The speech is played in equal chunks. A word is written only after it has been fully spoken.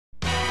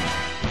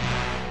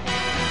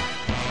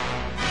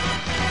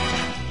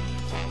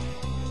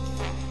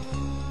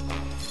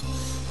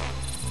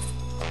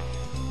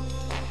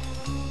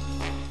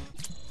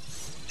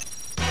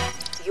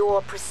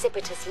Your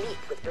precipitous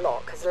leap with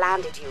Bloch has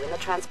landed you in the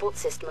transport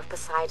system of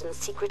Poseidon's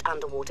secret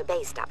underwater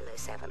base,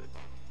 007.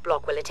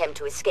 Bloch will attempt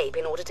to escape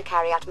in order to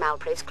carry out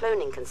Malpro's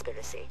cloning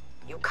conspiracy.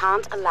 You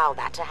can't allow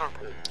that to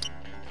happen.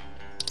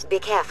 Be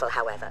careful,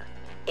 however.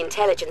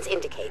 Intelligence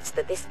indicates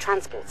that this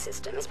transport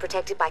system is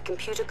protected by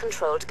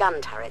computer-controlled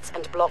gun turrets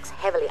and Bloch's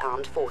heavily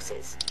armed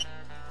forces.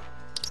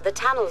 The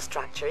tunnel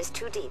structure is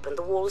too deep and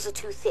the walls are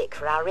too thick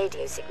for our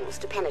radio signals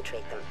to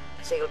penetrate them,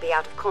 so you'll be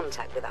out of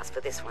contact with us for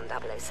this one,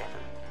 007.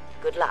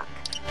 Good luck.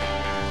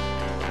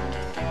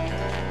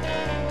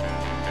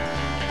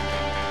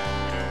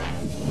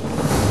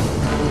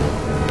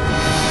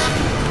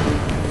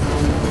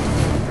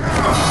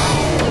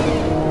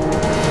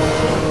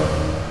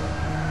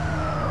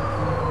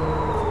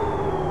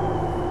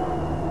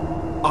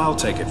 I'll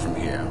take it from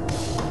here.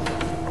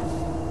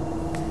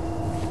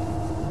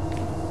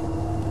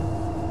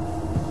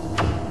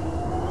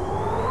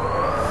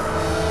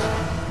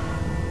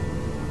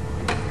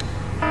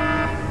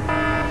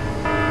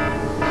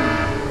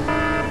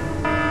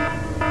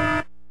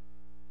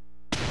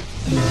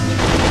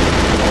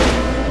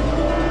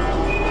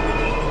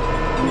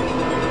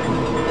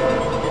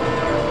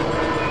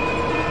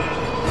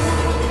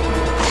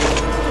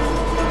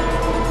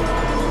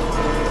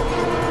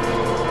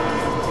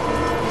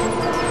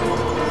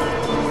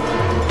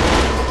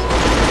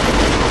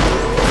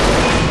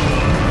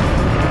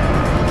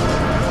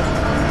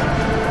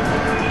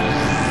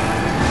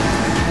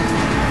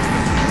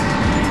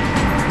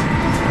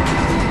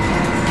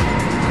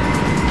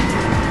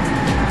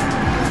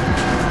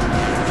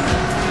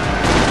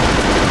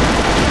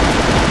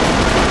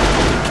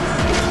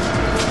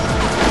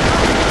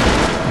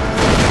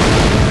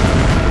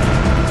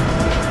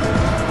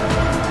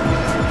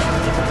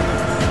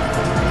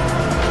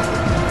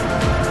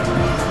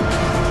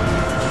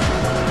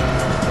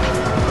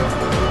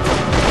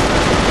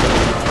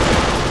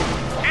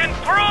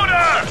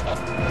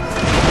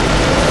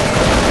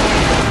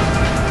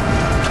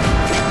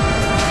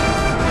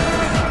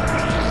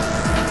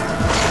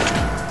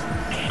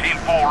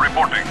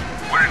 Reporting.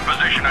 We're in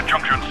position at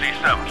junction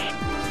C7.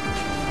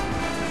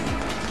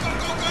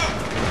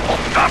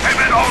 Stop him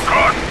at all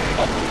costs!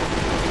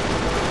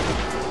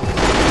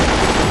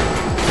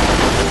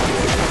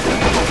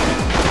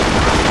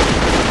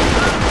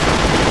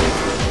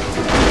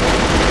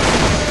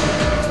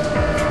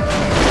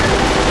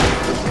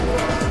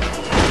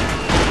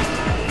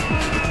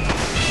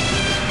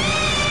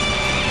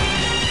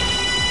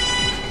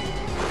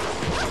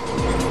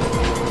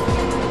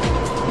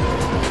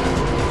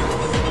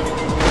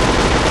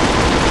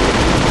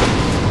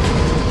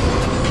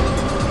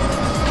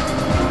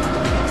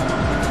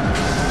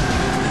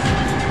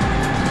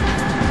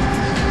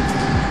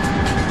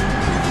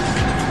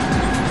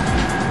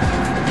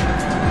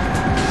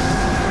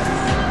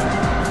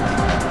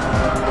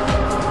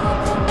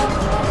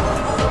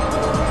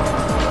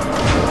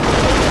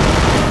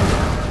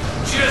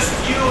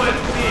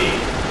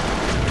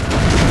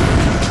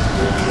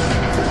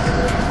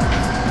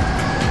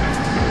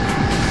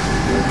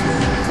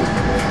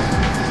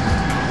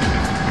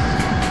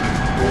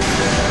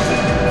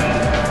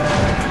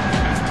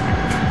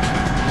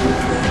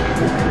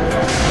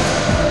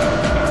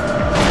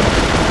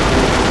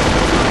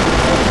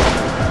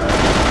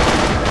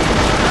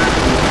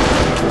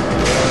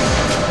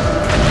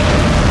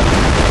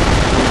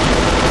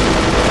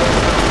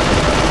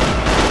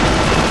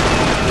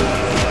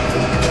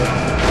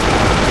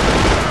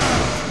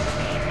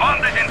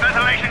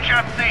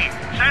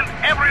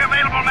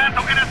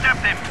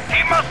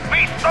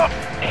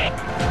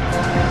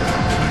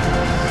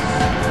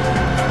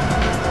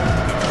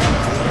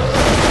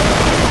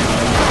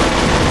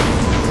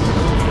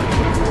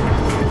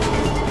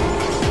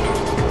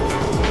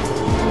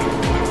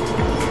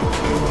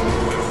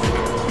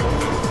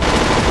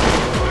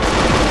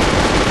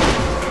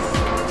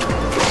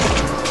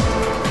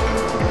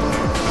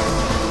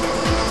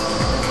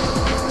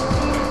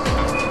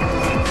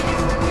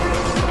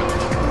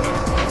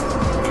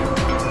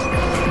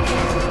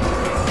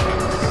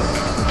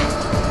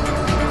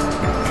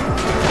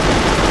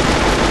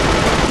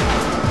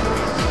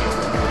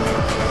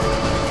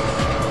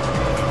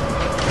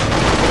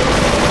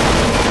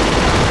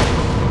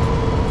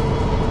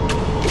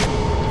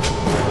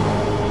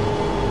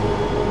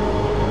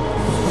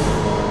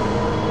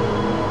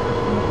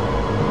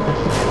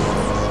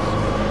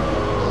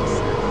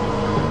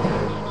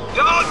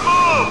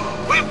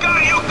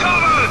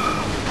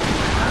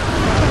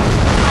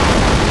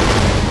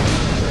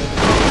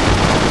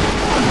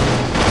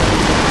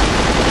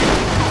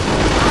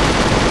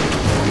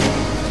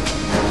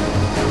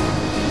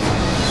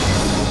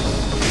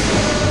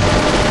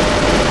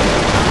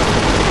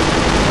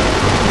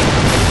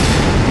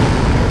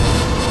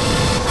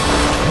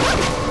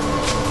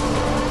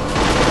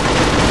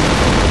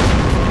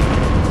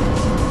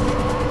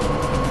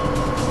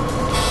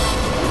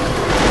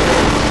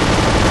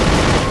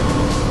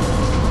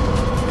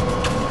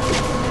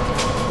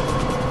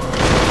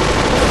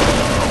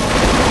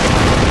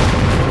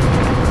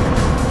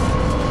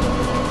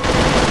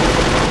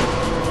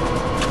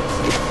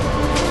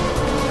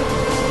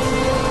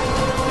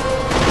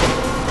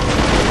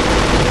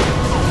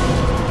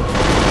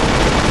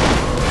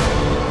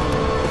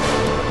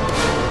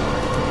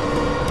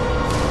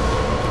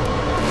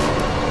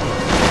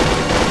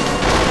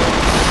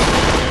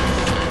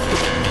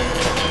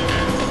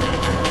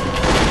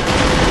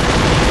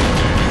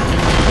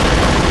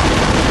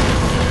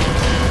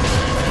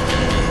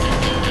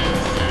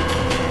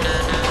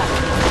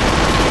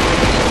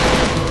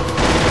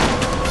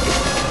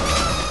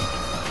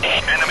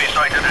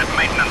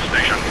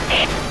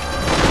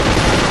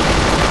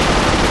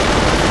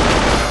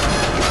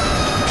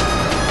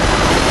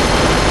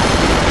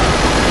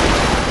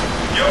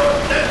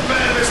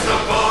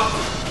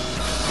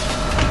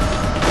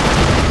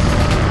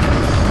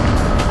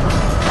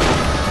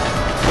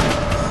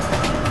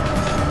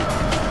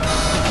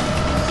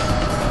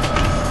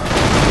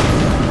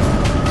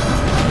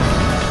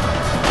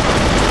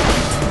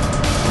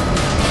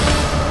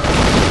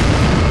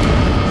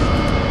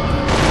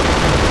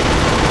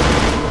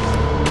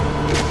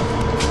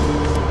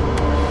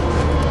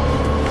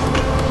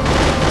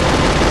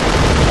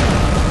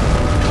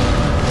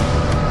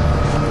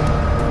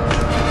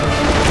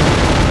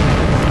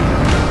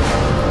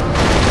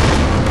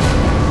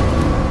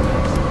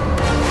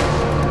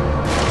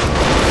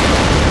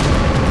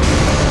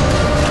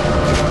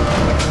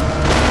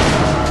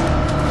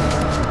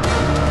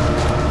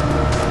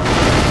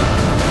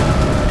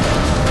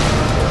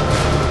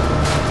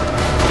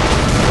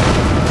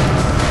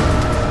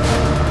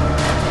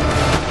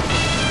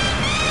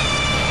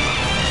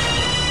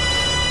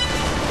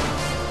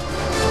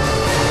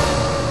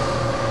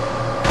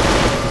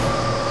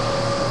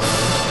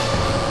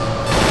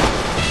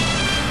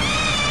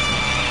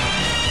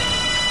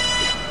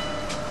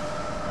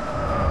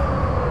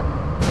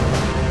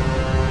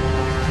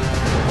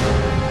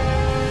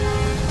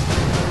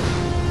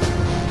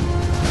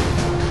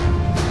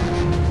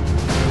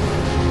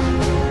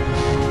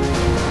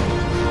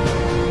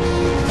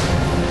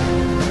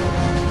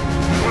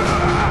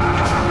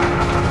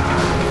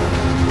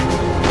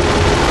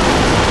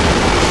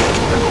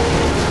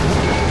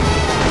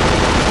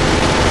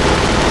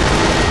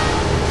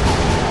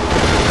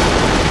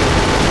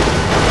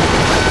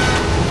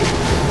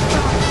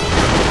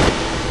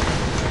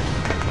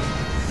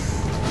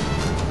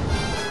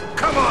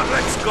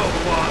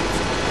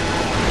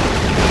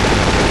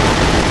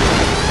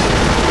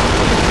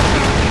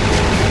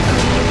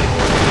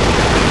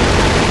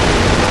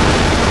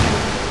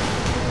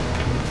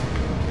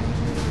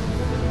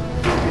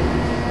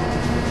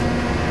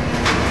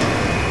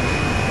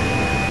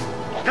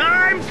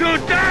 to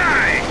die!